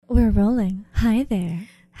We're rolling. Hi there.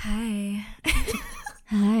 Hi.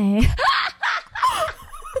 Hi.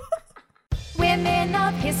 Women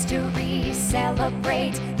of history,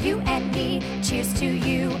 celebrate you and me. Cheers to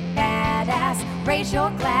you, badass. Raise your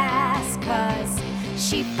glass, 'cause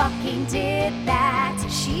she fucking did that.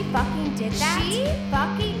 She fucking did that. She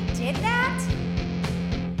fucking did that.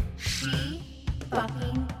 She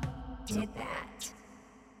fucking did that.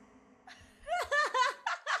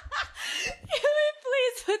 Can we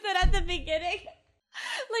please put that at the beginning?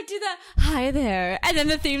 Like do the hi there and then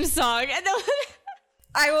the theme song and then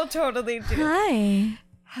I will totally do. Hi.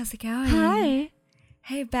 How's it going? Hi.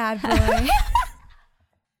 Hey, bad boy.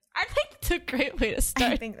 I think it's a great way to I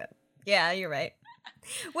start. think that. Yeah, you're right.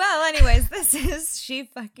 Well, anyways, this is She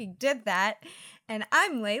Fucking Did That. And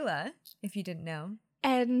I'm Layla, if you didn't know.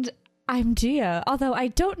 And I'm Gia, although I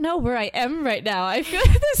don't know where I am right now. I feel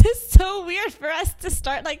like this is so weird for us to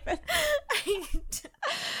start like this.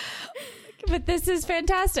 But this is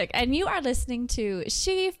fantastic. And you are listening to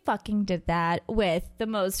She Fucking Did That with the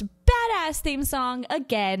most badass theme song,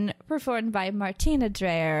 again, performed by Martina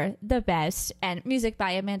Dreyer, the best, and music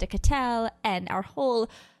by Amanda Cattell and our whole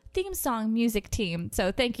theme song music team.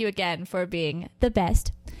 So thank you again for being the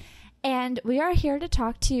best. And we are here to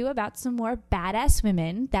talk to you about some more badass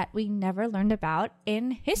women that we never learned about in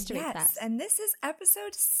history class. Yes, and this is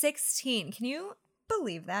episode 16. Can you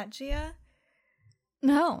believe that, Gia?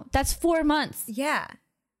 No, that's 4 months. Yeah.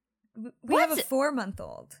 We have a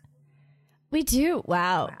 4-month-old. We do.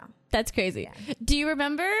 Wow. Wow. That's crazy. Yeah. Do you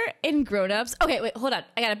remember in Grown Ups? Okay, wait, hold on.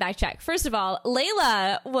 I got to backtrack. First of all,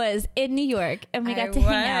 Layla was in New York and we got to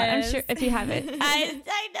hang out. I'm sure if you haven't. I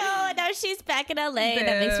know. Now she's back in LA. Boo.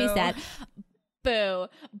 That makes me sad. Boo.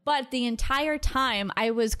 But the entire time I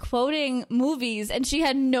was quoting movies and she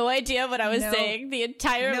had no idea what I was saying the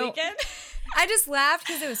entire weekend. I just laughed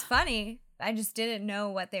because it was funny. I just didn't know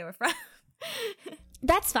what they were from.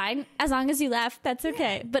 That's fine. As long as you laugh, that's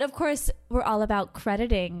okay. But of course, we're all about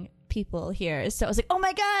crediting people here. So I was like, oh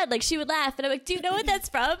my God, like she would laugh. And I'm like, do you know what that's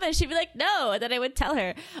from? And she'd be like, no. And then I would tell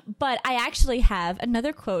her. But I actually have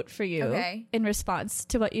another quote for you in response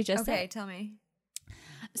to what you just said. Okay, tell me.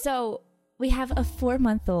 So we have a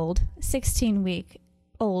 4-month-old,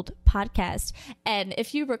 16-week-old podcast. And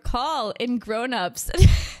if you recall in Grown Ups,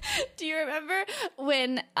 do you remember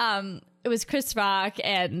when it was Chris Rock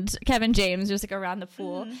and Kevin James just like around the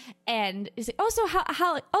pool, and he's like, "Oh, so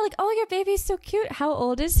oh, your baby's so cute. How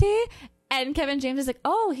old is he?" And Kevin James is like,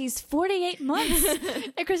 "Oh, he's 48 months."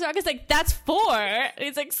 And Chris Rock is like, "That's 4." And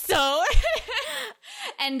he's like, "So?"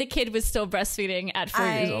 And the kid was still breastfeeding at 4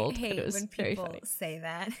 years old. I hate it was when very people funny. say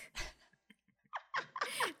that.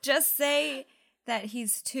 Just say that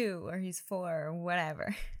he's 2 or he's 4 or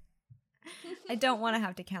whatever. I don't want to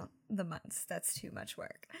have to count the months. That's too much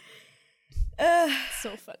work.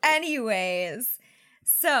 So funny. Anyways,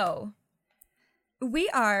 so we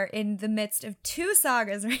are in the midst of 2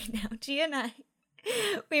 sagas right now. Gia and I,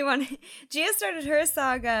 Gia started her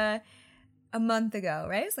saga a month ago,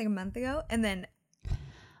 right? It's like a month ago. And then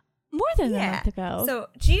More than a month ago. So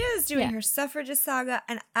Gia is doing her suffragist saga,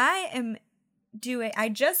 and I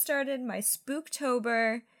just started my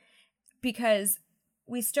Spooktober because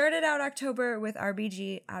we started out October with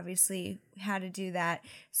RBG. Obviously, we had to do that.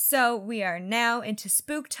 So we are now into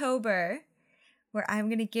Spooktober, where I'm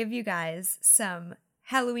going to give you guys some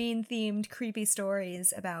Halloween-themed creepy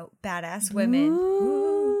stories about badass women.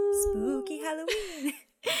 Ooh, spooky Halloween.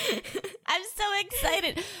 I'm so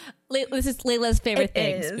excited. This is Layla's favorite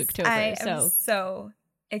thing, Spooktober. I am so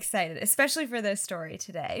excited, especially for this story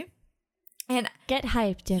today. And get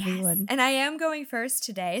hyped, everyone. Yes, and I am going first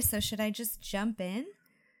today, so should I just jump in?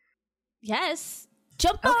 Yes.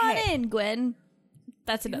 Jump on in, Gwen.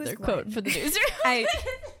 That's another quote for the newsroom.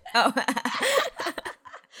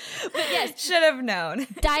 But yes. Should have known.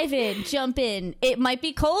 Dive in, jump in. It might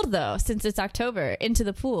be cold, though, since it's October, into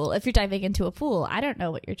the pool. If you're diving into a pool, I don't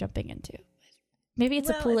know what you're jumping into. Maybe it's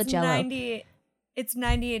a pool of Jell-O. It's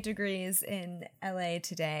 98 degrees in LA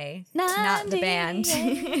today. Not the band.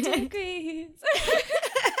 Degrees.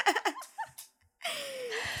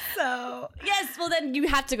 So yes, well then you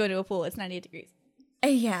have to go to a pool. It's 98 degrees.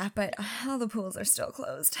 Yeah, but all the pools are still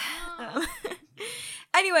closed.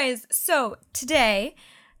 Anyways, so today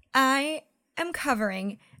I am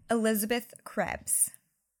covering Elizabeth Krebs.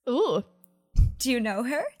 Ooh. Do you know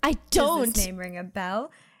her? I don't. Does this name ring a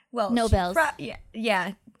bell? Well, no bells.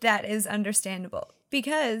 Yeah, that is understandable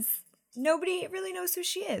because nobody really knows who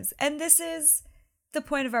she is. And this is the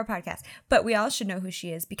point of our podcast. But we all should know who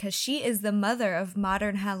she is because she is the mother of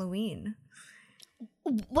modern Halloween.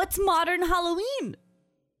 What's modern Halloween?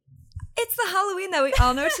 It's the Halloween that we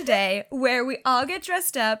all know today, where we all get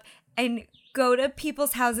dressed up and go to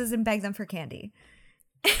people's houses and beg them for candy.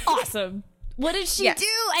 Awesome. What did she do?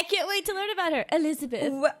 I can't wait to learn about her.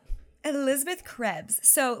 Elizabeth Krebs.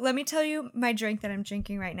 So let me tell you my drink that I'm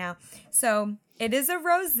drinking right now. So it is a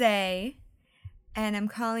rosé, and I'm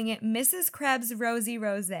calling it Mrs. Krebs Rosy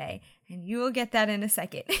Rosé, and you will get that in a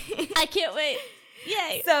second. I can't wait.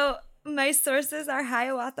 Yay. So my sources are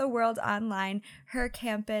Hiawatha World Online, Her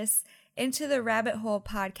Campus, Into the Rabbit Hole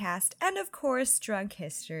podcast, and of course, Drunk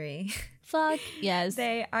History. Fuck yes.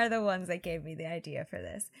 They are the ones that gave me the idea for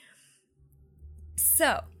this.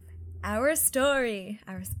 So, our story,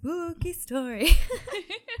 our spooky story.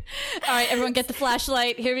 All right, everyone get the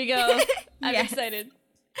flashlight. Here we go. I'm excited.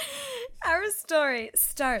 Our story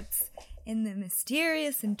starts in the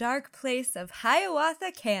mysterious and dark place of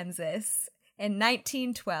Hiawatha, Kansas in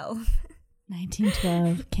 1912.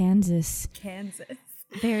 1912, Kansas. Kansas.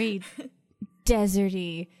 Very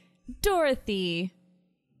deserty. Dorothy.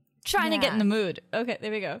 Trying to get in the mood. Okay,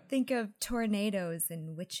 there we go. Think of tornadoes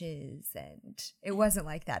and witches, and it wasn't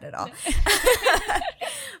like that at all.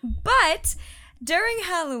 But during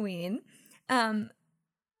Halloween,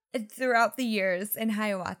 throughout the years in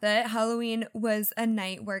Hiawatha, Halloween was a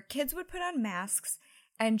night where kids would put on masks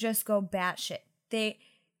and just go batshit.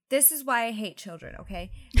 This is why I hate children,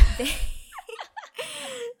 okay? They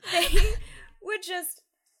would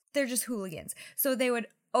they're just hooligans. So they would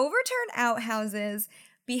overturn outhouses,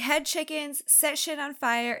 behead chickens, set shit on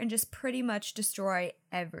fire, and just pretty much destroy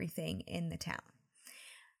everything in the town.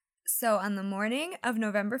 So on the morning of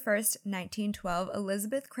November 1st, 1912,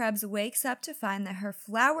 Elizabeth Krebs wakes up to find that her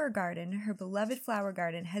flower garden, her beloved flower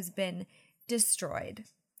garden, has been destroyed,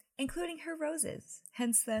 including her roses,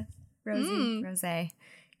 hence the Rosy Rosé,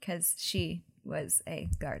 because she was a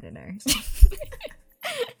gardener.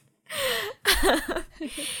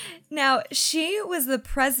 Now, she was the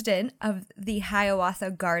president of the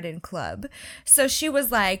Hiawatha Garden Club, so she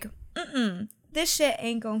was like, this shit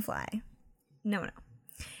ain't gonna fly. No.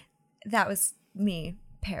 That was me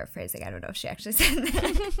paraphrasing. I don't know if she actually said that.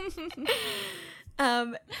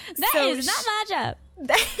 That is not my job.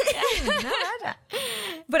 Not my job.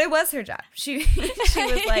 But it was her job. She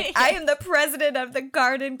was like, I am the president of the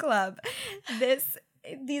garden club.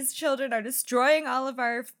 These children are destroying all of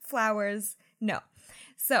our flowers. No.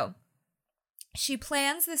 So she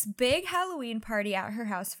plans this big Halloween party at her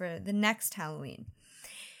house for the next Halloween.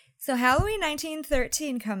 So Halloween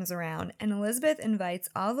 1913 comes around, and Elizabeth invites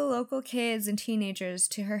all the local kids and teenagers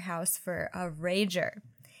to her house for a rager.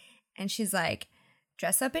 And she's like,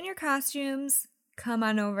 dress up in your costumes, come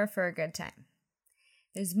on over for a good time.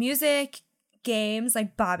 There's music, games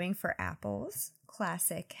like bobbing for apples,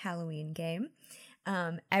 classic Halloween game.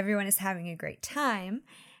 Everyone is having a great time.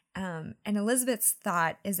 And Elizabeth's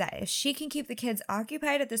thought is that if she can keep the kids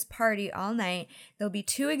occupied at this party all night, they'll be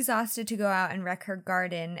too exhausted to go out and wreck her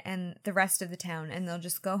garden and the rest of the town, and they'll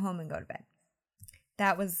just go home and go to bed.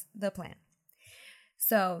 That was the plan.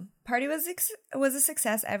 So, party was a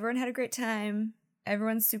success. Everyone had a great time.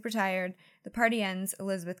 Everyone's super tired. The party ends.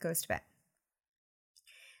 Elizabeth goes to bed.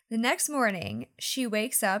 The next morning, she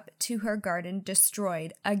wakes up to her garden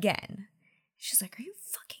destroyed again. She's like, are you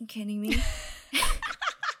fucking kidding me?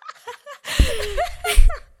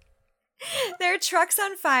 There are trucks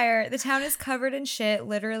on fire. The town is covered in shit,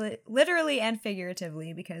 literally and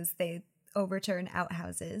figuratively, because they overturn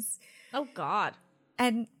outhouses. Oh, God.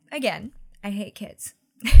 And again, I hate kids.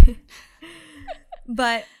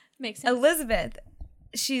 But makes sense. Elizabeth,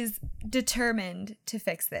 she's determined to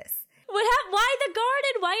fix this. Why the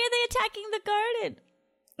garden? Why are they attacking the garden?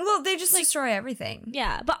 Well, they just destroy everything.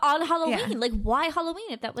 Yeah, but on Halloween. Yeah. Like, why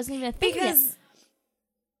Halloween if that wasn't even a thing yet?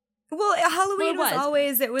 Well, Halloween was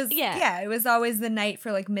always it was the night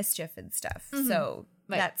for like mischief and stuff. Mm-hmm.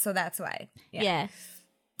 So that's why. Yeah.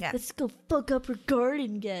 Let's go fuck up her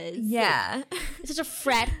garden, guys. Yeah. It's such a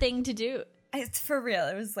frat thing to do. It's for real.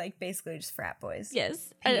 It was like basically just frat boys.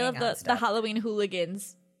 Yes. I love the Halloween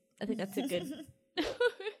hooligans. I think that's a good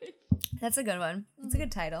That's a good one. That's a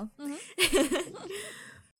good title. Mm-hmm.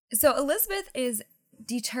 So Elizabeth is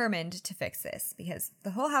determined to fix this because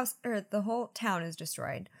the whole town is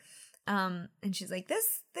destroyed. And she's like,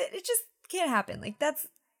 it just can't happen. Like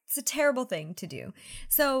it's a terrible thing to do.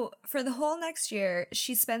 So for the whole next year,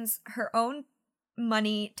 she spends her own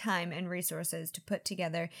money, time, and resources to put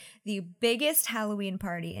together the biggest Halloween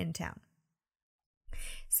party in town.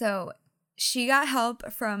 So she got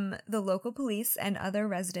help from the local police and other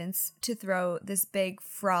residents to throw this big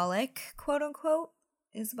frolic, quote unquote,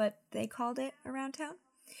 is what they called it around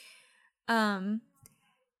town.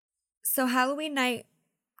 So Halloween night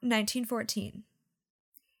 1914,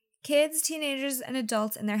 Kids, teenagers, and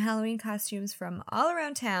adults in their Halloween costumes from all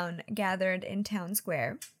around town gathered in Town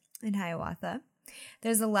Square in Hiawatha.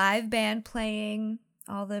 There's a live band playing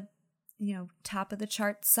all the, top of the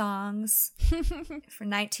chart songs for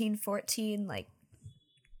 1914, like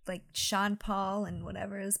Sean Paul and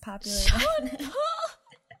whatever is popular. Sean Paul,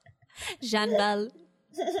 Jean Bell,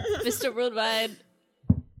 Mr. Worldwide.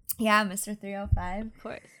 Yeah, Mr. 305. Of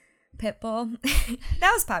course. Pitbull.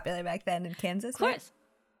 That was popular back then in Kansas. Of course.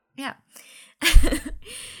 Right? Yeah.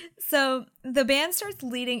 So the band starts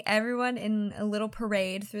leading everyone in a little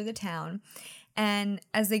parade through the town. And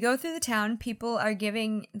as they go through the town, people are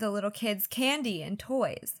giving the little kids candy and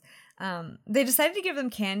toys. They decided to give them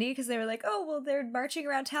candy because they were like, oh, well, they're marching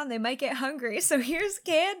around town. They might get hungry. So here's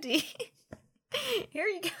candy. Here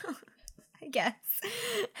you go, I guess.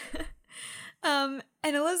 And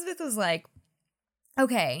Elizabeth was like,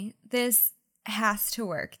 okay, this has to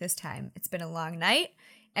work this time. It's been a long night.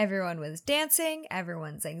 Everyone was dancing.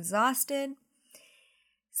 Everyone's exhausted.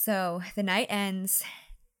 So the night ends.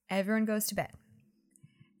 Everyone goes to bed.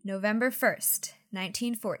 November 1st,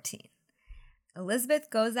 1914. Elizabeth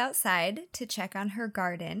goes outside to check on her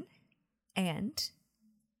garden. And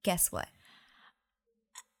guess what?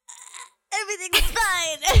 Everything was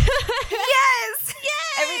fine. Yes!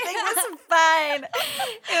 Yay! Everything was fine.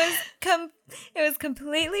 It was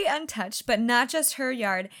completely untouched, but not just her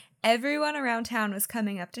yard. Everyone around town was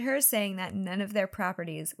coming up to her saying that none of their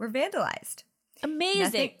properties were vandalized.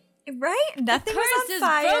 Amazing. Nothing was on is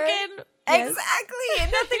fire. Broken. Exactly.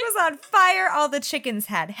 Nothing was on fire. All the chickens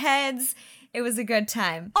had heads. It was a good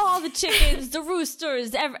time. All the chickens, the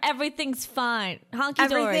roosters, everything's fine. Honky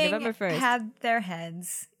dory, November 1st. Had their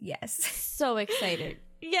heads. Yes. So excited.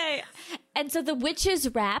 Yay. And so the witch's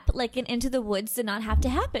rap, like in Into the Woods, did not have to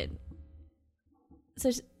happen. So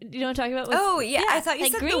you know what I'm talking about? Oh, yeah. I thought you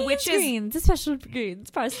said the witches. Greens, the special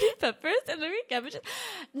greens, parsley, peppers, and cabbages.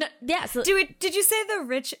 No, yeah. So did you say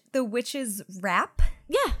the witch's rap?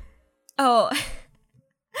 Yeah. Oh,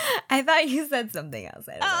 I thought you said something else.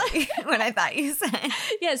 When I thought you said.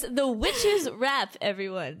 Yes, the witch's rap,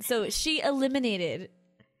 everyone. So she eliminated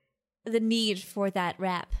the need for that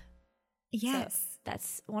rap. Yes. So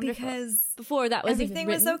that's wonderful. Because before that was everything even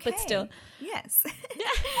written, was okay. But still. Yes.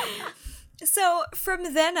 So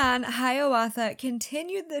from then on, Hiawatha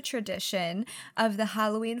continued the tradition of the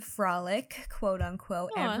Halloween frolic, quote unquote,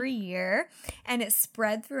 every year, and it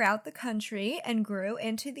spread throughout the country and grew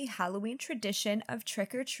into the Halloween tradition of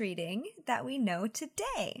trick-or-treating that we know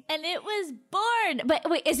today. And it was born. But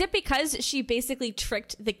wait, is it because she basically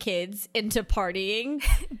tricked the kids into partying?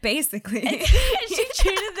 Basically. She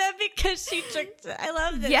treated them because she tricked them. I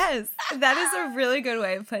love this. Yes, that is a really good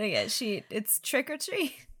way of putting it. It's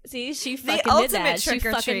trick-or-treat. See, she fucking did that. She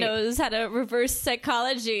fucking knows how to reverse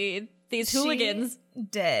psychology. These hooligans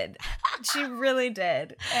did. She really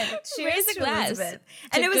did. And she raised a glass. Elizabeth.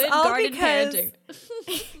 And it was all because parenting.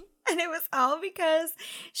 and it was all because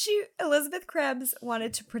Elizabeth Krebs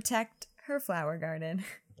wanted to protect her flower garden.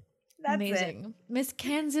 That's amazing. It. Miss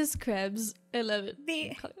Kansas Krebs. I love it.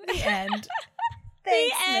 The end.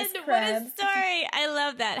 Thanks, the end. Miss What Krebs. a story. I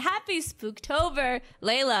love that. Happy Spooktober,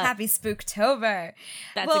 Layla. Happy Spooktober.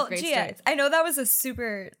 That's a great story. I know that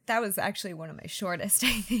was actually one of my shortest,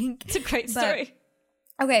 I think. It's a great story.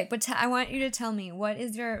 Okay, but I want you to tell me, what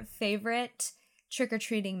is your favorite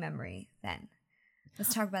trick-or-treating memory then?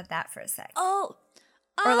 Let's talk about that for a sec. Oh.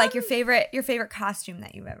 Or like your favorite costume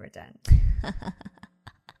that you've ever done.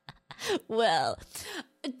 Well,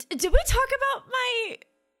 did we talk about my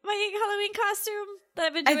Halloween costume that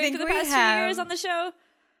I've been doing for the past 2 years on the show?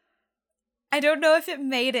 I don't know if it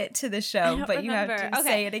made it to the show, but you have to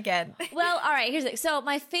say it again. Well, all right, here's it. So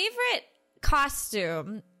my favorite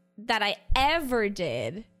costume that I ever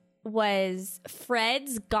did was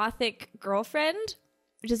Fred's Gothic Girlfriend,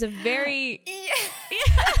 which is a very...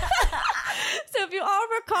 So if you all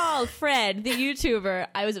recall Fred, the YouTuber,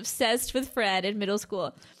 I was obsessed with Fred in middle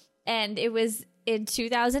school. And it was in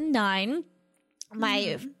 2009.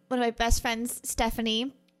 One of my best friends,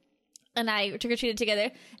 Stephanie, and I trick-or-treated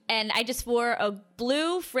together, and I just wore a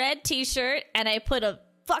blue Fred t-shirt, and I put a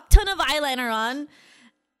fuck ton of eyeliner on,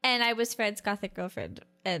 and I was Fred's Gothic Girlfriend,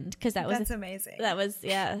 and because that's amazing. That was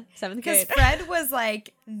 7th grade. Because Fred was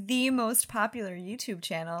like the most popular YouTube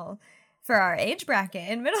channel for our age bracket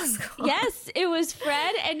in middle school. Yes, it was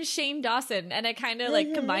Fred and Shane Dawson, and I kind of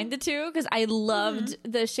like combined the two because I loved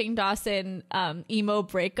the Shane Dawson emo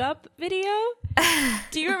breakup video.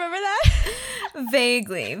 Do you remember that?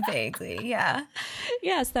 Vaguely, yeah.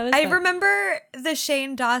 Yes, that was I fun. remember the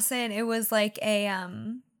Shane Dawson. It was like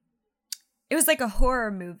It was like a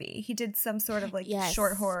horror movie. He did some sort of like Yes.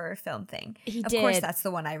 short horror film thing. He Of course, did. that's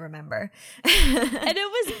the one I remember. And it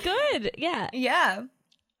was good. Yeah. Yeah.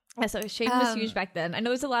 Yeah, so Shane was huge back then. I know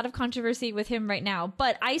there's a lot of controversy with him right now,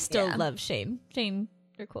 but I still Yeah. love Shane. Shane,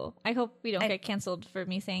 you're cool. I hope we don't get canceled for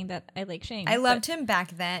me saying that I like Shane. I but- loved him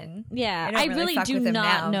back then. Yeah, don't I really fuck do with him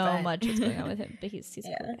not now, know but- much what's going on with him, but he's a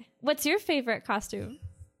Yeah. cool guy. What's your favorite costume?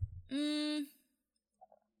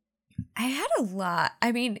 I had a lot.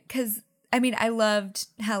 I mean, I loved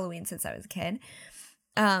Halloween since I was a kid.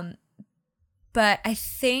 But I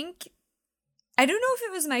think, I don't know if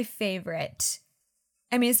it was my favorite.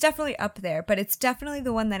 I mean, it's definitely up there, but it's definitely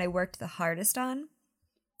the one that I worked the hardest on.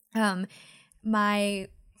 I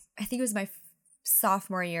think it was my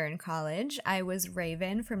sophomore year in college. I was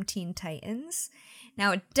Raven from Teen Titans.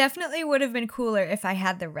 Now, it definitely would have been cooler if I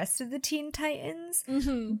had the rest of the Teen Titans,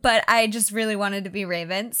 but I just really wanted to be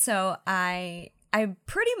Raven, so I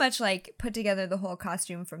pretty much like put together the whole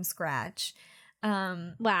costume from scratch. Wow.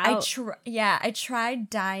 I tried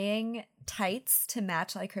dyeing tights to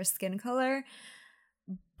match like her skin color,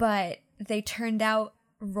 but they turned out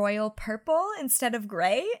royal purple instead of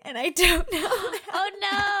gray, and I don't know. Oh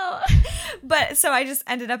no. But so I just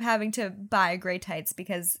ended up having to buy gray tights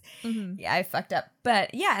because yeah, I fucked up.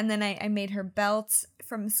 But yeah, and then I made her belt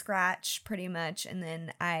from scratch pretty much, and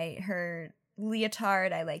then her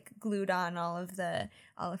leotard, I like glued on all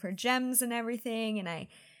of her gems and everything, and I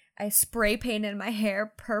spray painted my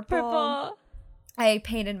hair purple. I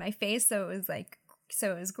painted my face so it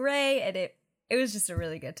was gray, and it was just a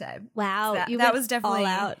really good time. Wow. So you that went was definitely all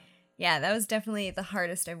out. Yeah, that was definitely the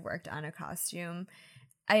hardest I've worked on a costume.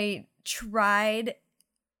 I tried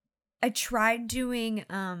doing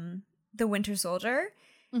the Winter Soldier,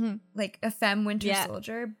 like a femme Winter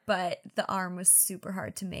Soldier, but the arm was super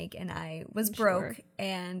hard to make, and I was broke,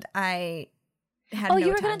 and I had. Oh, no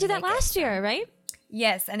you were going to do that last year, right?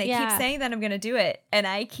 Yes, and I keep saying that I'm going to do it, and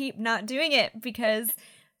I keep not doing it because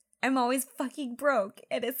I'm always fucking broke,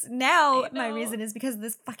 and it's now my reason is because of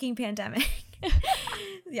this fucking pandemic.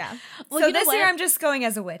 Yeah. Well, so you know this year what? I'm just going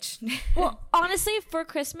as a witch. Well, honestly, for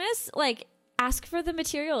Christmas, like, ask for the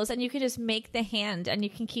materials and you can just make the hand and you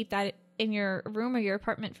can keep that in your room or your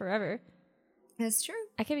apartment forever. That's true.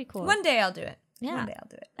 That could be cool. One day I'll do it. Yeah. One day I'll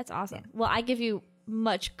do it. That's awesome. Yeah. Well, I give you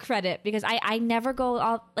much credit because I never go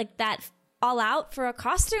all like that all out for a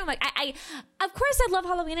costume. Like I of course I love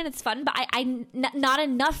Halloween and it's fun, but not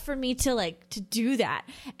enough for me to do that.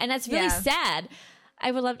 And that's really sad.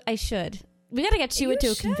 I should. We got to get you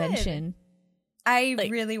into a convention. I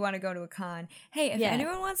really want to go to a con. Hey, if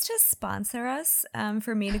anyone wants to sponsor us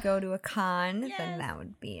for me to go to a con, then that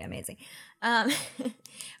would be amazing. Are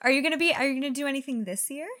you gonna do anything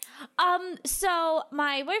this year? So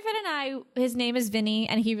my boyfriend and I, his name is Vinny,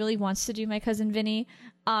 and he really wants to do my cousin Vinny.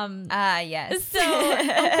 Yes. So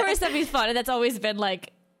of course that'd be fun, and that's always been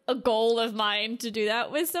like a goal of mine to do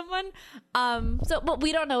that with someone. But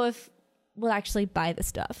we don't know if we'll actually buy the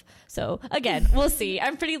stuff. So again, we'll see.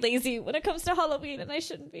 I'm pretty lazy when it comes to Halloween, and I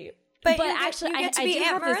shouldn't be. But you actually, get to I be do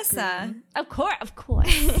Aunt have this Marissa. dream. Of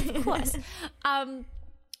course.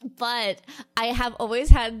 But I have always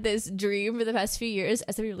had this dream for the past few years.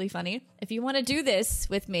 It's really funny. If you want to do this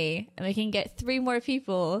with me, and we can get 3 more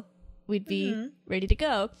people, we'd be ready to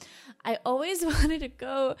go. I always wanted to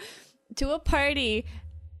go to a party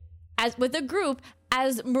with a group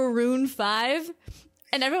as Maroon 5.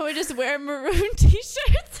 And everyone would just wear maroon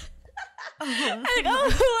t-shirts. I'm like, oh,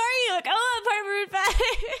 who are you? Like, oh, I'm part of Maroon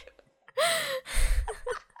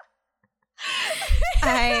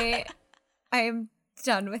 5. I am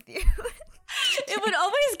done with you. It would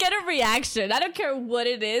always get a reaction. I don't care what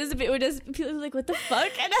it is. If it would just people like, what the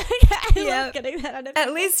fuck? And I love getting that out of people.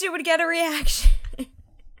 At least you would get a reaction.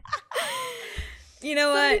 You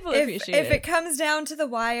know what? If it comes down to the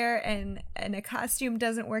wire and a costume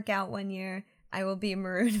doesn't work out one year, I will be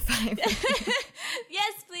Maroon 5.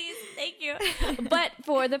 Yes, please. Thank you. But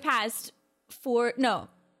for the past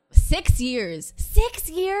 6 years. 6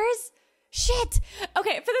 years? Shit.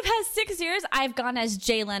 Okay, for the past 6 years, I've gone as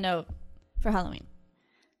Jay Leno for Halloween.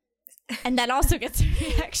 And that also gets a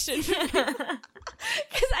reaction.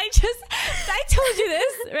 Because I told you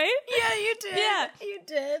this, right? Yeah, you did. Yeah. You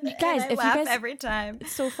did. Guys, and I laugh every time.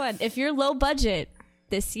 It's so fun. If you're low budget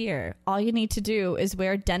this year, all you need to do is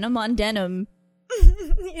wear denim on denim.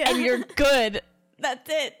 And you're good. That's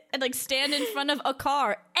it. And stand in front of a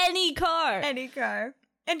car, any car,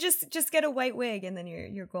 and just get a white wig, and then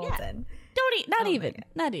you're golden. Not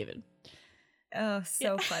even. Oh,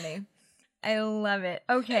 so funny. I love it.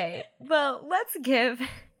 Okay, well, let's give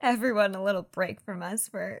everyone a little break from us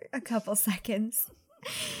for a couple seconds.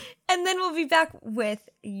 And then we'll be back with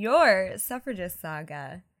your suffragist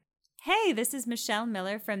saga. Hey, this is Michelle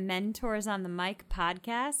Miller from Mentors on the Mic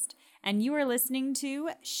podcast, and you are listening to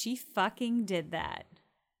She Fucking Did That.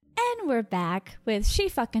 And we're back with She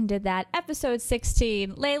Fucking Did That, episode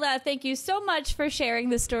 16. Layla, thank you so much for sharing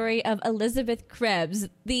the story of Elizabeth Krebs,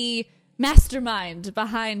 the mastermind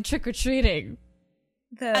behind trick-or-treating.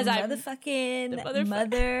 The motherfucking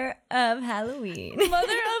mother of Halloween.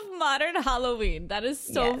 Mother of modern Halloween. That is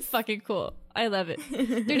so fucking cool. I love it.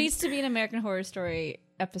 There needs to be an American Horror Story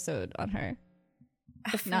episode on her.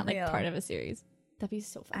 If not like part of a series. That'd be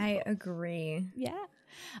so fun. I agree. Yeah.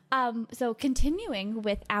 So continuing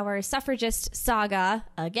with our suffragist saga,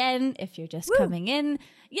 again, if you're just coming in,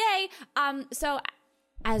 yay. So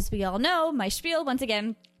as we all know, my spiel once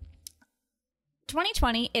again,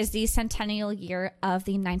 2020 is the centennial year of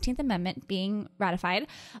the 19th Amendment being ratified,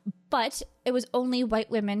 but it was only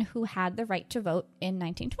white women who had the right to vote in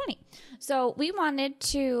 1920. So we wanted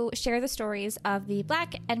to share the stories of the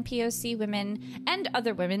Black and POC women and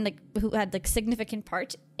other women who had significant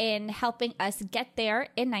part in helping us get there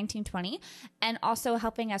in 1920 and also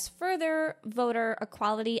helping us further voter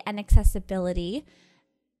equality and accessibility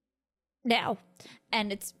now.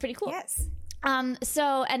 And it's pretty cool. Yes. And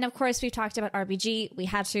of course we've talked about RBG. We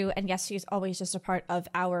had to, and yes, she's always just a part of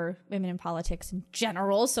our women in politics in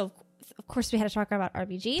general. So of course we had to talk about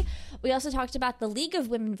RBG. We also talked about the League of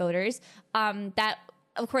Women Voters, that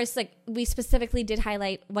of course, we specifically did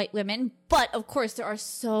highlight white women, but of course there are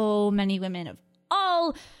so many women of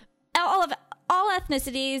all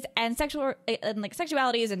ethnicities and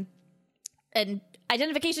sexualities and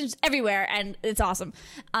identifications everywhere. And it's awesome.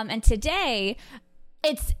 And today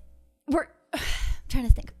we're trying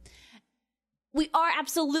to think. We are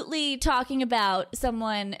absolutely talking about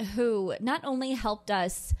someone who not only helped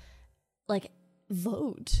us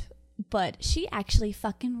vote, but she actually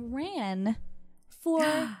fucking ran for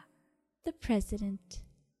the president.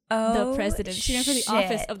 Oh, the president. She ran for the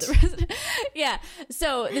office of the president. Yeah.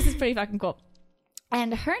 So this is pretty fucking cool.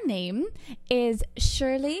 And her name is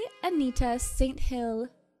Shirley Anita St. Hill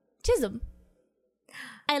Chisholm.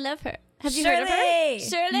 I love her. Have you heard of her?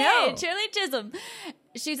 Shirley. No. Shirley Chisholm.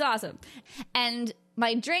 She's awesome. And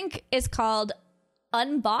my drink is called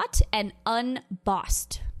Unbought and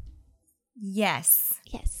Unbossed. Yes.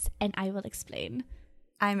 Yes. And I will explain.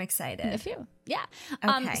 I'm excited. In a few. Yeah.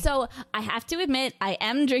 Okay. So I have to admit, I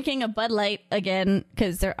am drinking a Bud Light again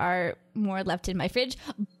because there are more left in my fridge.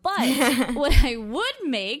 But what I would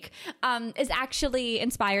make is actually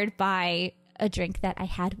inspired by a drink that I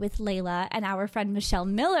had with Layla and our friend Michelle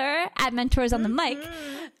Miller at Mentors on the Mic.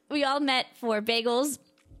 We all met for bagels,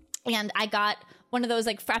 and I got one of those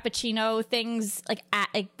frappuccino things,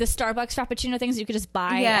 at the Starbucks frappuccino things you could just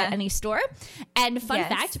buy at any store. And fun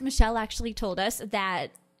fact, Michelle actually told us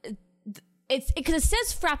that because it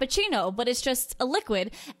says frappuccino, but it's just a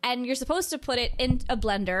liquid, and you're supposed to put it in a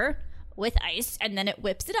blender with ice, and then it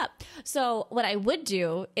whips it up. So what I would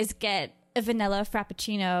do is get a vanilla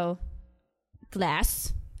frappuccino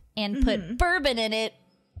glass and put bourbon in it,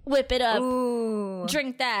 whip it up,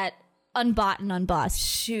 drink that, unbought and unbossed.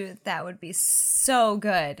 Shoot, that would be so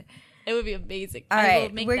good. It would be amazing. All right,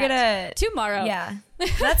 we're gonna tomorrow. Yeah,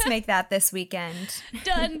 let's make that this weekend.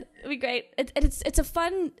 Done. It'd be great. It's a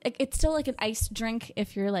fun. It's still an iced drink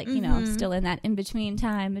if you're still in that in between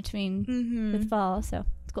time with fall. So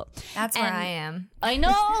it's cool. That's where I am. I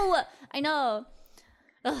know.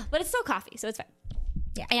 Ugh, but it's still coffee, so it's fine.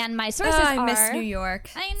 Yeah. And my sources are... I miss New York.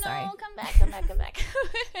 I know. Sorry. Come back.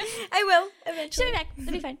 I will, eventually. She'll be back.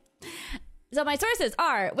 It'll be fine. So my sources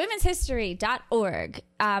are womenshistory.org.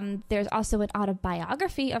 There's also an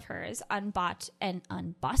autobiography of hers, Unbought and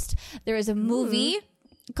Unbossed. There is a movie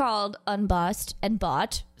called Unbossed and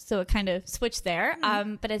Bought, so it kind of switched there.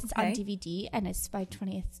 But it's on DVD, and it's by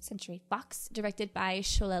 20th Century Fox, directed by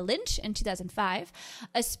Shola Lynch in 2005.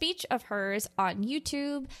 A speech of hers on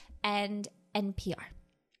YouTube and NPR.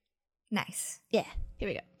 Nice. Yeah, here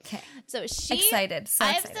we go. Okay. So excited. I'm so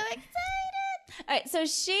excited. All right, so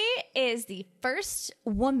she is the first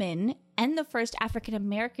woman and the first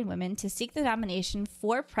African-American woman to seek the nomination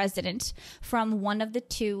for president from one of the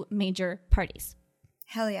two major parties.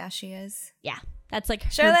 Hell yeah, she is. Yeah, that's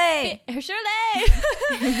Shirley. Her Shirley.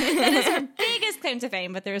 That is her biggest claim to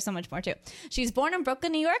fame, but there is so much more too. She's born in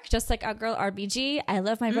Brooklyn, New York, just like our girl RBG. I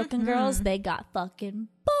love my Brooklyn girls. They got fucking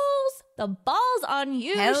balls. The balls on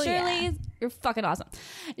you, Hell Shirley. Yeah. You're fucking awesome.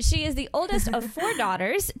 She is the oldest of 4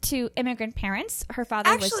 daughters to immigrant parents. Her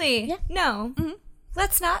father no.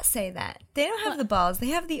 Let's not say that. They don't have the balls. They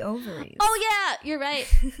have the ovaries. Oh, yeah. You're right.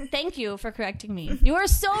 Thank you for correcting me. You are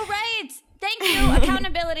so right. Thank you.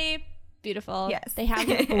 Accountability. Beautiful. Yes. They have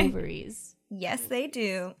ovaries. Yes, they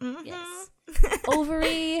do. Yes.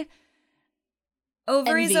 Ovary.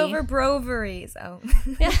 Ovaries Envy. over broveries. Oh.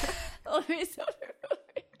 Yeah. Ovaries over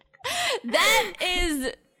ovary.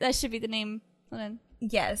 That should be the name. Hold on.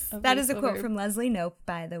 Yes. Ovaries That is a quote over- from Leslie Knope,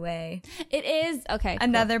 by the way. It is. Okay.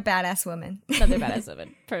 Another badass woman. Cool. Another badass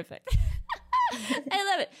woman. Perfect. I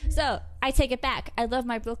love it. So I take it back. I love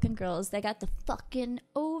my Brooklyn girls. They got the fucking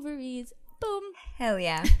ovaries. Boom. Hell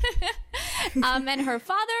yeah. And her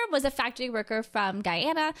father was a factory worker from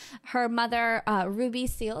Guyana. Her mother, Ruby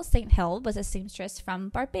Seal St. Hill, was a seamstress from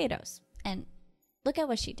Barbados. And look at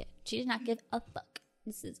what she did. She did not give a fuck.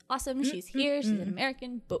 This is awesome. She's here. She's an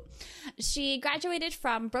American. Boom. She graduated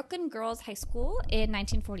from Brooklyn Girls High School in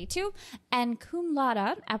 1942 and cum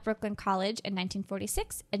laude at Brooklyn College in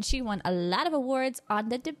 1946. And she won a lot of awards on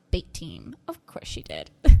the debate team. Of course she did.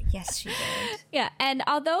 Yes, she did. Yeah, and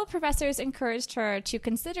although professors encouraged her to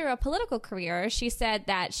consider a political career, she said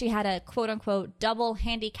that she had a quote-unquote double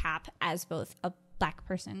handicap as both a black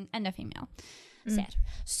person and a female. Sad.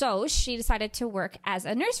 So she decided to work as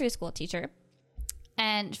a nursery school teacher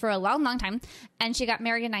and for a long, long time. And she got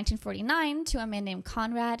married in 1949 to a man named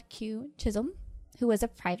Conrad Q. Chisholm, who was a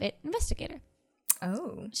private investigator.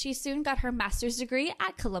 Oh. She soon got her master's degree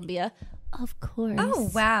at Columbia, of course. Oh,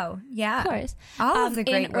 wow. Yeah. Of course. All of the in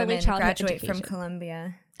great early women childhood graduate from education.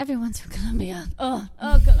 Columbia. Everyone's from Columbia. Oh,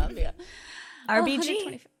 Columbia.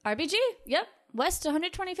 RBG. RBG. Yep. West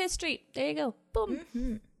 125th Street. There you go.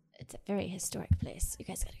 Boom. It's a very historic place. You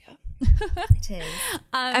guys gotta go. It is.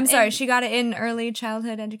 I'm sorry, she got it in early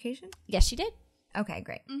childhood education? Yes, she did. Okay,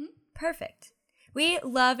 great. Perfect. We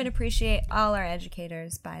love and appreciate all our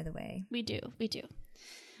educators, by the way. We do. We do.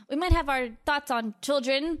 We might have our thoughts on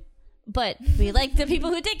children, but we like the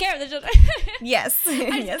people who take care of the children. Yes.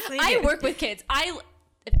 Yes, we I do. work with kids.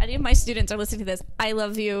 If any of my students are listening to this, I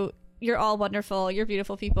love you. You're all wonderful. You're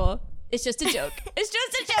beautiful people. It's just a joke. It's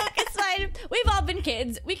just a joke. It's fine. We've all been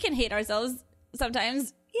kids. We can hate ourselves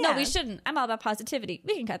sometimes. No, Yeah. we shouldn't. I'm all about positivity.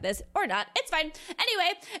 We can cut this or not. It's fine.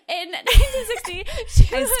 Anyway, in 1960,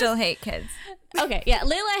 she I was- still hate kids. Okay, yeah.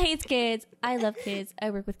 Layla hates kids. I love kids. I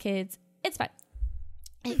work with kids. It's fine.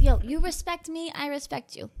 Yo, you respect me. I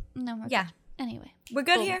respect you. No, we're Yeah. good. Anyway. We're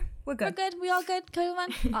good Cool. here. We're good. We're good. We all good? Can we move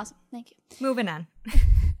on? Awesome. Thank you. Moving on.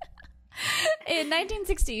 In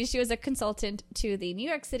 1960, she was a consultant to the New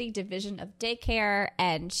York City Division of Daycare,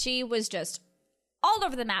 and she was just all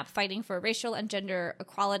over the map fighting for racial and gender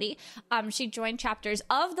equality. She joined chapters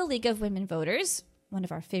of the League of Women Voters, one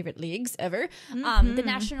of our favorite leagues ever, the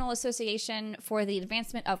National Association for the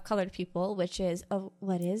Advancement of Colored People, which is,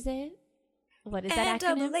 what is it? What is that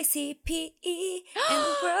acronym? NAACP, and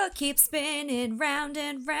the world keeps spinning round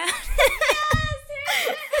and round.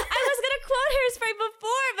 I was going to quote Hairspray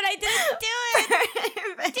before, but I didn't do it.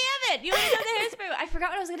 Damn it. You want to know the Hairspray? I forgot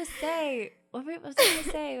what I was going to say. What was I going to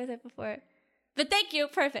say with it before? But thank you.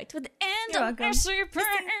 Perfect. With the end You're of welcome.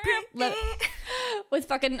 Love it. With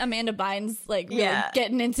fucking Amanda Bynes, like, really Yeah.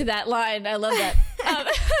 getting into that line. I love that.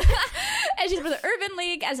 And she's for the Urban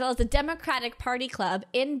League as well as the Democratic Party Club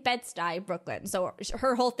in Bed-Stuy, Brooklyn. So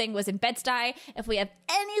her whole thing was in Bed-Stuy. If we have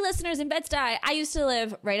any listeners in Bed-Stuy, I used to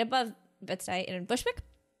live right above Bed-Stuy in Bushwick.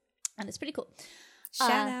 And it's pretty cool.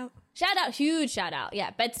 Shout out. Shout out. Huge shout out. Yeah,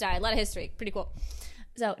 Bed-Stuy. A lot of history. Pretty cool.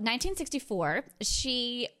 So 1964,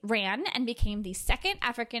 she ran and became the second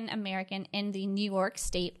African American in the New York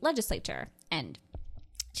State Legislature. And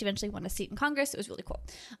she eventually won a seat in Congress. It was really cool.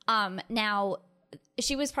 Now,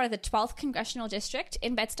 she was part of the 12th Congressional District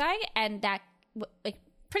in Bed-Stuy, and that, like,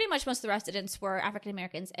 pretty much most of the residents were African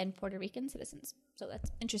Americans and Puerto Rican citizens. So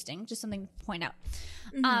that's interesting. Just something to point out.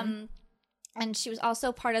 And she was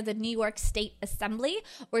also part of the New York State Assembly,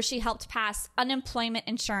 where she helped pass unemployment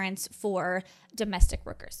insurance for domestic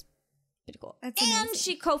workers. Pretty cool. That's and amazing.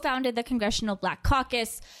 she co-founded the Congressional Black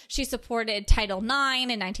Caucus. She supported Title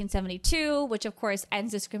IX in 1972, which of course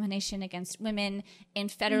ends discrimination against women in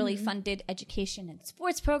federally funded education and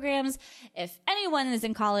sports programs. If anyone is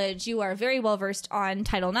in college, you are very well versed on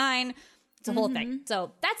Title IX. It's a whole thing.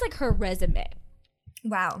 So that's like her resume.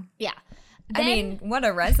 Wow. Yeah. I mean, what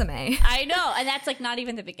a resume. I know, and that's like not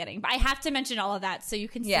even the beginning. But I have to mention all of that so you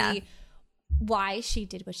can Yeah. see why she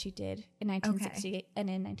did what she did in 1968 and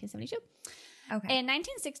in 1972. Okay. In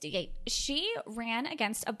 1968, she ran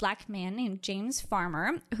against a black man named James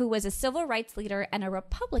Farmer, who was a civil rights leader and a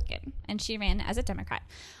Republican, and she ran as a Democrat.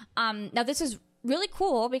 Now, this is really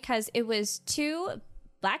cool because it was two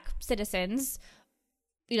black citizens,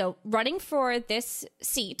 you know, running for this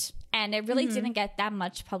seat, and it really didn't get that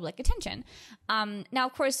much public attention. Now,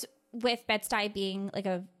 of course, with Bed-Stuy being like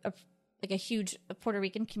a like a huge Puerto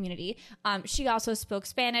Rican community. She also spoke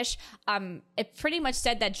Spanish. It pretty much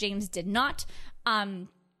said that James did not. And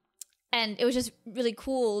it was just really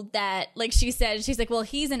cool that, like she said, she's like, well,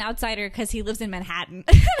 he's an outsider because he lives in Manhattan.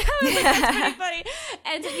 I was like, that's pretty funny.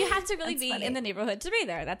 And you have to really be in the neighborhood to be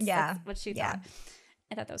there. That's what she thought.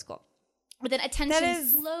 I thought that was cool. But then attention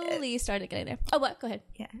slowly started getting there. Oh, what? Go ahead.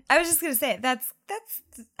 Yeah. I was just going to say, that's,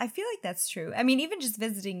 I feel like that's true. I mean, even just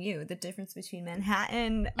visiting you, the difference between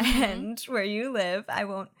Manhattan and where you live, I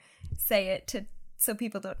won't say it so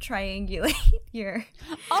people don't triangulate your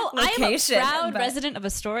location. I am a proud resident of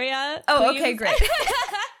Astoria. Oh, okay, great.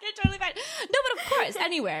 You're totally fine. No, but of course,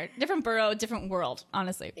 anywhere. Different borough, different world,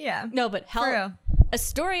 honestly. Yeah. No, but hell,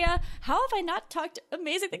 Astoria. How have I not talked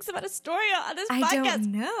amazing things about Astoria on this podcast? I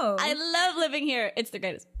don't know. I love living here. It's the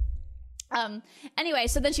greatest. Anyway,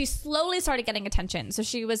 so then she slowly started getting attention. So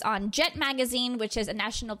she was on Jet magazine, which is a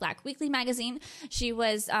national black weekly magazine. She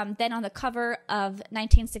was then on the cover of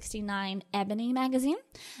 1969 Ebony magazine.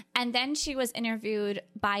 And then she was interviewed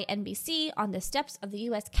by NBC on the steps of the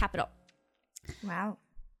U.S. Capitol. Wow.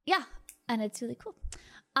 Yeah, and it's really cool.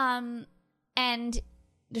 And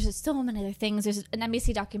there's just so many other things. There's an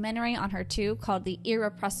NBC documentary on her, too, called The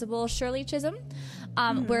Irrepressible Shirley Chisholm,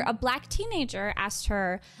 where a black teenager asked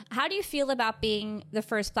her, how do you feel about being the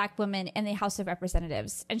first black woman in the House of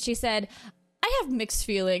Representatives? And she said, I have mixed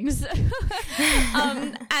feelings.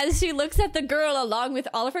 As she looks at the girl along with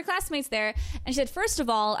all of her classmates there. And she said, first of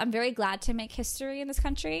all, I'm very glad to make history in this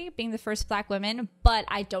country, being the first black woman, but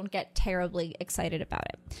I don't get terribly excited about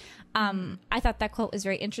it. I thought that quote was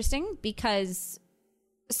very interesting because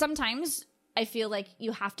sometimes I feel like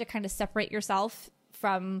you have to kind of separate yourself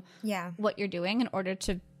from what you're doing in order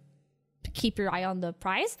to keep your eye on the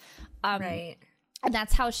prize. Right. And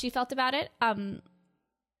that's how she felt about it.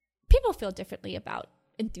 People feel differently about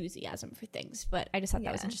enthusiasm for things, but I just thought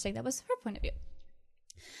that was interesting. That was her point of view.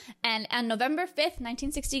 And on November 5th,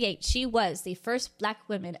 1968, she was the first black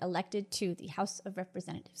woman elected to the House of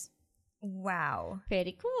Representatives. Wow.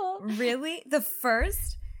 Pretty cool. Really? The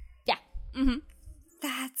first? Yeah. Mm-hmm.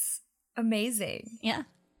 That's amazing. Yeah.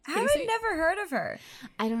 How have I never heard of her?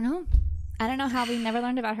 I don't know. I don't know how we never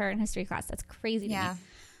learned about her in history class. That's crazy to me.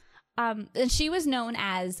 And she was known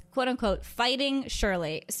as, quote unquote, Fighting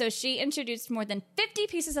Shirley. So she introduced more than 50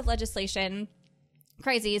 pieces of legislation.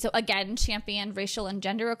 Crazy. So again, championed racial and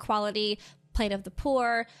gender equality, plight of the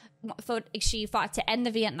poor. She fought to end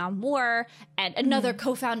the Vietnam War, and another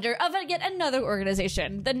co-founder of yet another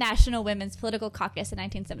organization, the National Women's Political Caucus in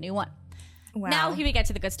 1971. Wow. Now here we get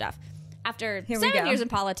to the good stuff. After 7 years in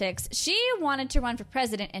politics, she wanted to run for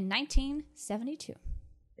president in 1972.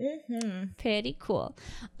 Pretty cool.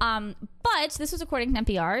 But this was according to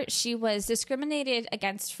NPR. She was discriminated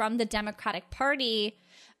against from the Democratic Party,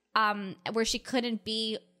 where she couldn't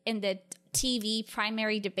be in the TV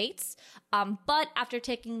primary debates. But after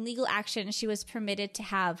taking legal action, she was permitted to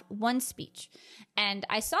have one speech. And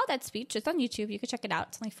I saw that speech. It's on YouTube. You can check it out.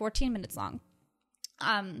 It's only 14 minutes long.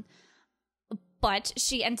 But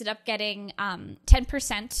she ended up getting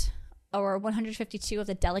 10% or 152 of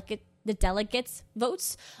the delegates'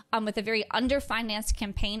 votes with a very underfinanced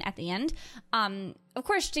campaign at the end. Of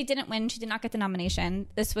course, she didn't win. She did not get the nomination.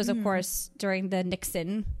 This was, of course, during the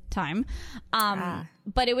Nixon time.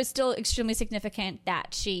 But it was still extremely significant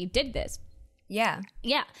that she did this. Yeah.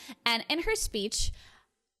 Yeah. And in her speech,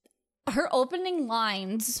 her opening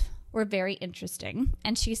lines were very interesting.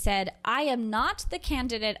 And she said, I am not the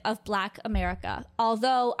candidate of Black America,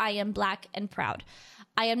 although I am Black and proud.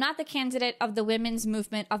 I am not the candidate of the women's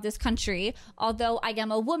movement of this country, although I am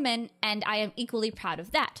a woman and I am equally proud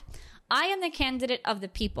of that. I am the candidate of the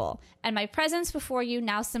people, and my presence before you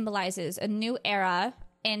now symbolizes a new era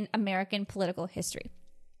in American political history.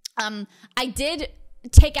 I did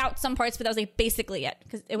take out some parts, but that was like basically it,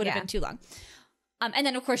 because it would have been too long. And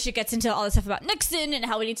then, of course, she gets into all this stuff about Nixon and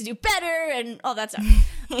how we need to do better and all that stuff.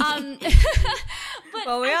 But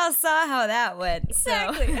well, we all saw how that went.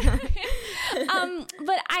 Exactly.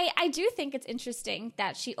 But I do think it's interesting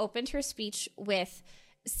that she opened her speech with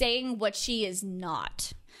saying what she is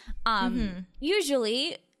not.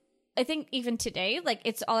 Usually, I think even today, like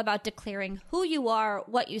it's all about declaring who you are,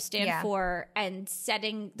 what you stand for, and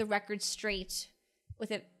setting the record straight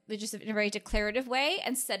with it. Just in a very declarative way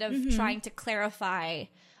instead of trying to clarify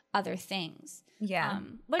other things. Yeah.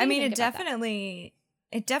 I mean, it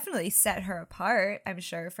definitely set her apart, I'm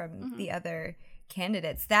sure, from the other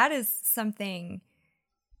candidates. That is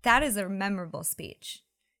a memorable speech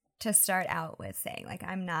to start out with, saying like,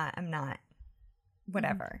 I'm not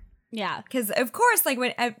whatever. Yeah. Because of course, like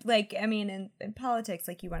in politics,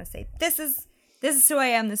 like you want to say, this is who I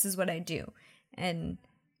am. This is what I do. And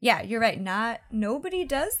Yeah, you're right. Nobody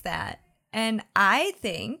does that. And I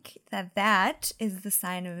think that is the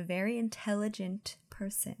sign of a very intelligent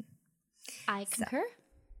person. I concur.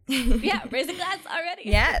 Yeah, raise a glass already.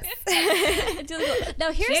 Yes.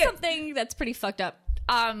 Now, here's something that's pretty fucked up.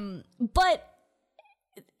 But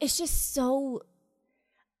it's just so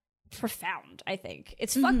profound, I think.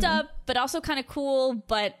 It's fucked up, but also kind of cool,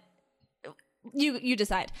 but you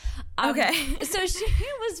decide. Okay. So she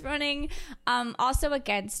was running also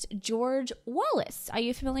against George Wallace. Are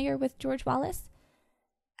you familiar with George Wallace?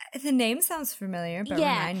 The name sounds familiar, but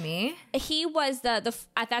remind me. He was the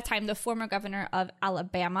at that time the former governor of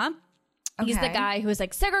Alabama. He's the guy who was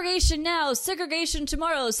like, segregation now, segregation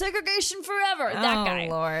tomorrow, segregation forever. That guy. Oh,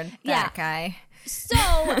 Lord. That guy. So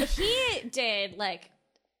he did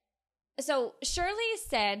so Shirley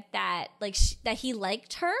said that that he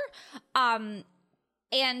liked her. But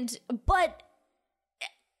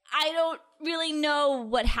I don't really know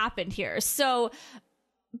what happened here. So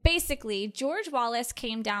basically, George Wallace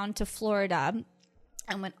came down to Florida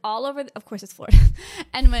and went all over, of course it's Florida,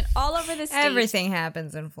 and went all over the state. Everything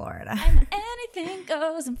happens in Florida. And anything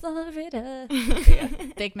goes in Florida. Yeah.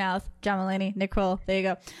 Big Mouth, John Mulaney, Nick Kroll, there you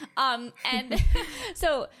go. And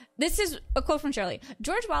so this is a quote from Shirley.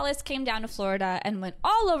 George Wallace came down to Florida and went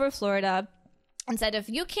all over Florida and said, if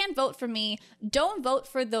you can't vote for me, don't vote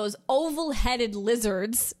for those oval-headed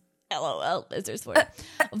lizards. LOL, lizards for it.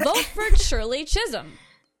 Vote for Shirley Chisholm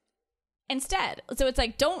instead. So it's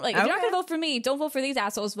like, if you're not gonna vote for me, don't vote for these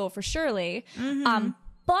assholes, vote for Shirley.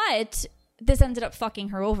 But this ended up fucking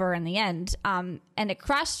her over in the end, and it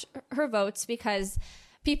crushed her votes because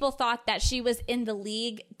people thought that she was in the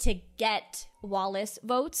league to get Wallace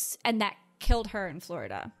votes, and that killed her in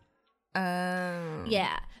Florida. Oh.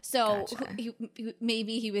 Yeah. So gotcha.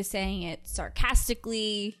 maybe he was saying it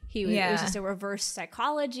sarcastically. It was just a reverse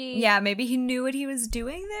psychology. Yeah, maybe he knew what he was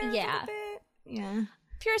doing there. Yeah. A bit. Yeah.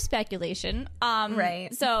 Pure speculation. Right.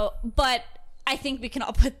 So, but I think we can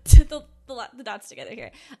all put the dots together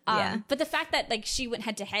here. But the fact that she went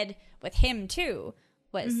head to head with him too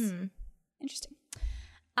was interesting.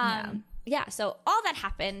 Yeah. So all that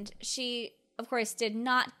happened. She, of course, did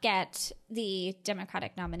not get the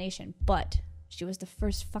Democratic nomination, but she was the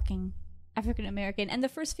first fucking African American and the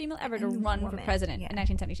first female ever to run for president in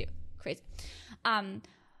 1972. Crazy.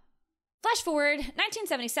 Flash forward,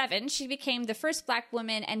 1977, she became the first Black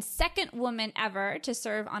woman and second woman ever to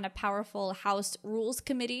serve on a powerful House Rules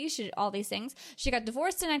Committee. She did all these things. She got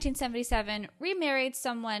divorced in 1977, remarried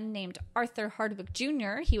someone named Arthur Hardwick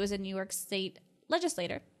Jr. He was a New York State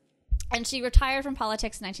legislator. And she retired from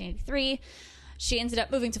politics in 1983. She ended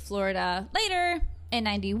up moving to Florida later in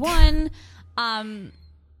 91.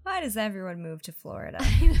 Why does everyone move to Florida?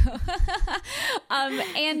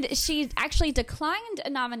 And she actually declined a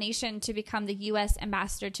nomination to become the U.S.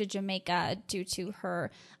 ambassador to Jamaica due to her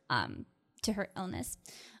illness.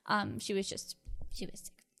 She was sick.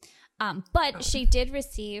 But she did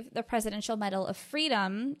receive the Presidential Medal of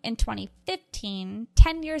Freedom in 2015,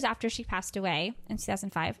 10 years after she passed away in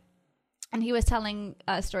 2005. And he was telling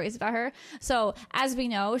stories about her. So, as we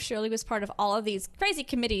know, Shirley was part of all of these crazy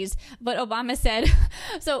committees. But Obama said,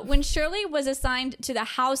 so when Shirley was assigned to the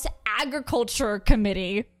House Agriculture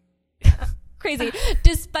Committee, crazy,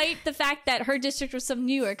 despite the fact that her district was from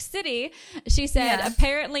New York City, she said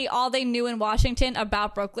apparently all they knew in Washington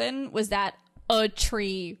about Brooklyn was that a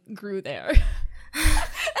tree grew there.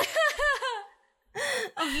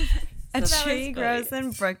 A tree grows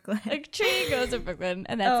in Brooklyn. A tree grows in Brooklyn,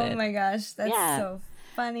 and that's it. Oh my gosh, that's so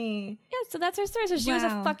funny. Yeah, so that's her story. So she was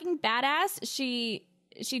a fucking badass. She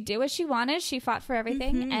did what she wanted. She fought for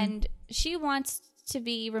everything, and she wants to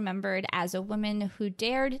be remembered as a woman who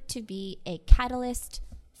dared to be a catalyst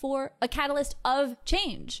of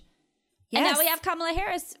change. Yes. And now we have Kamala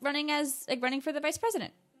Harris running for the vice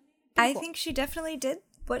president. I think she definitely did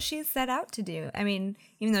what she set out to do. I mean,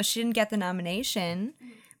 even though she didn't get the nomination,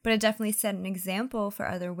 but it definitely set an example for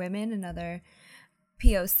other women and other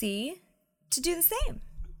POC to do the same.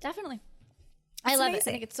 Definitely. I love it. I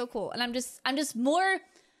think it's so cool. And I'm just more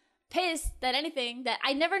pissed than anything that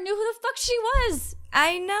I never knew who the fuck she was.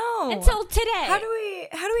 I know. Until today. How do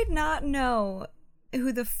we not know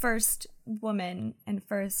who the first woman and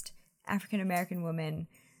first African American woman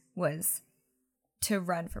was to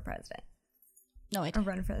run for president? No idea. Or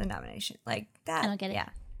run for the nomination. Like that. I don't get it. Yeah.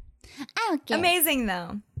 I don't get Amazing,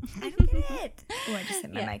 though. I don't get it. Oh, I just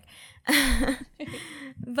hit my mic.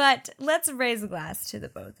 But let's raise a glass to the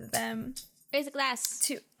both of them. Raise a glass.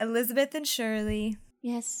 To Elizabeth and Shirley.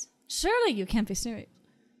 Yes. Shirley, you can't be serious.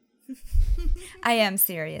 I am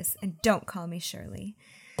serious, and don't call me Shirley.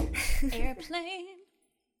 Airplane.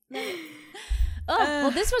 Oh,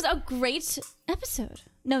 well, this was a great episode.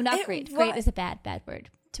 No, not It great. wa- Great is a bad word,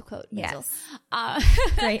 to quote Maisel. Yes.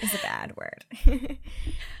 Great is a bad word.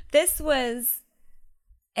 This was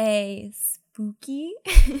a spooky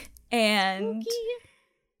and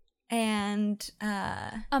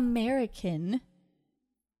American.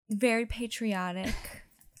 very patriotic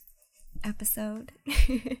episode.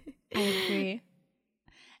 I agree.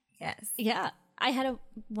 Yes. Yeah, I had a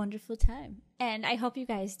wonderful time, and I hope you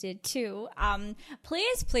guys did too.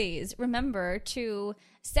 Please remember to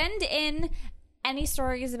send in any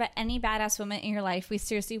stories about any badass woman in your life. We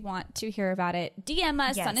seriously want to hear about it. DM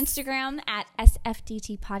us on Instagram at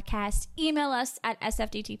SFDT Podcast. Email us at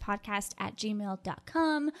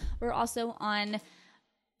sfdtpodcast@gmail.com. We're also on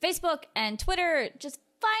Facebook and Twitter. Just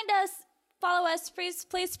find us, follow us. Please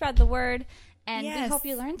spread the word, and we hope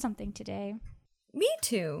you learned something today. Me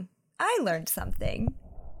too. I learned something.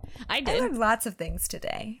 I I learned lots of things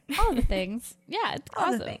today. all the things. Yeah, it's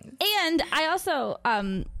All the awesome. things. And I also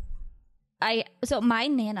so my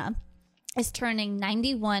Nana is turning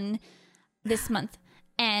 91 this month,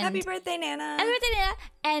 and Happy birthday, Nana. Happy birthday, Nana!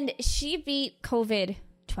 And she beat COVID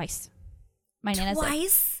twice. My Nana's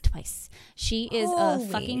twice. She is Holy a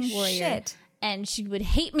fucking warrior, shit. and she would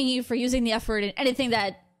hate me for using the F word in anything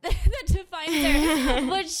that that defines her.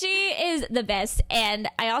 But she is the best. And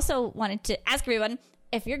I also wanted to ask everyone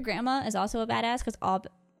if your grandma is also a badass, because all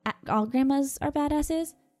grandmas are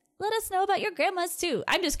badasses. Let us know about your grandmas too.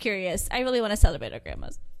 I'm just curious. I really want to celebrate our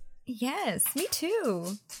grandmas. Yes, me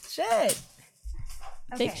too. Shit.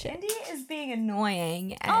 Big shit. Andy is being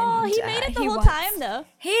annoying. And, Oh, he made it the whole wants- time though.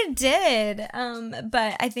 He did.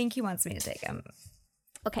 But I think he wants me to take him.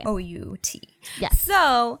 Okay. OUT. Yes.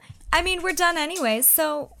 So, I mean, we're done anyways.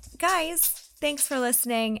 So, guys, thanks for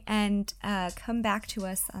listening, and come back to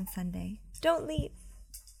us on Sunday. Don't leave.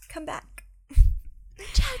 Come back.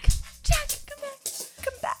 Jack, come back.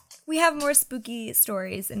 Come back. We have more spooky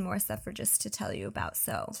stories and more suffragists to tell you about.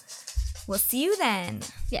 So, we'll see you then.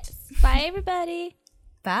 Yes. Bye, everybody.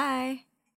 Bye.